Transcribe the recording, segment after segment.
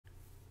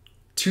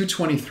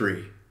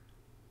223,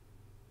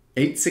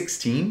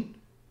 816,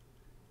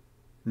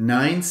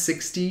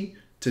 960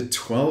 to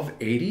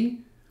 1280?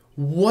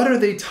 What are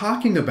they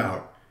talking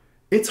about?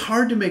 It's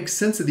hard to make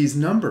sense of these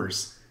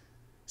numbers.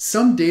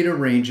 Some data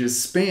ranges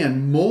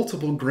span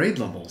multiple grade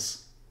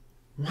levels.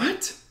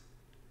 What?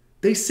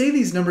 They say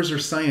these numbers are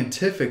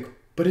scientific,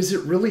 but is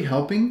it really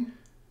helping?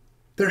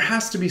 There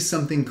has to be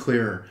something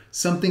clearer,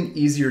 something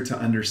easier to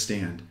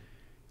understand.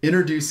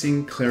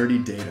 Introducing Clarity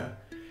Data.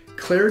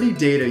 Clarity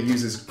Data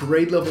uses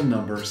grade level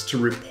numbers to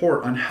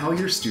report on how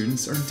your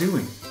students are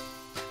doing.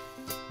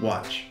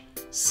 Watch.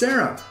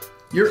 Sarah,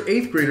 your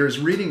 8th grader is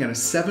reading at a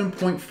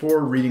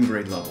 7.4 reading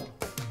grade level.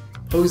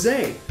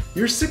 Jose,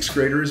 your 6th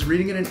grader is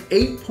reading at an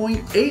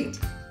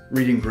 8.8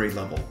 reading grade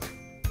level.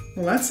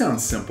 Well, that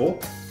sounds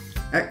simple.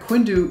 At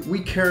Quindew, we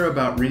care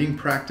about reading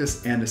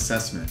practice and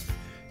assessment.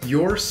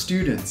 Your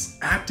students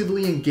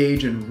actively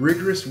engage in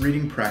rigorous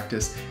reading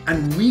practice,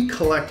 and we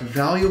collect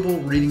valuable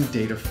reading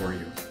data for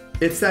you.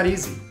 It's that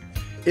easy.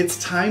 It's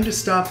time to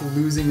stop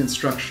losing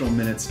instructional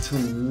minutes to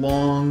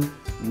long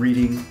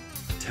reading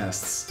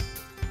tests.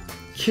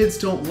 Kids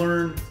don't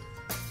learn,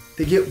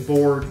 they get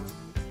bored.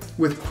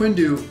 With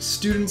Quindew,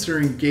 students are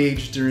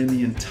engaged during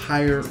the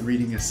entire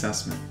reading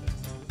assessment.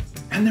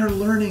 And they're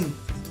learning.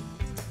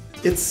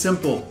 It's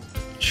simple.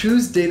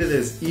 Choose data that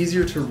is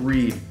easier to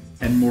read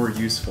and more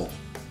useful.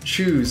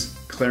 Choose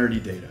Clarity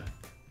Data.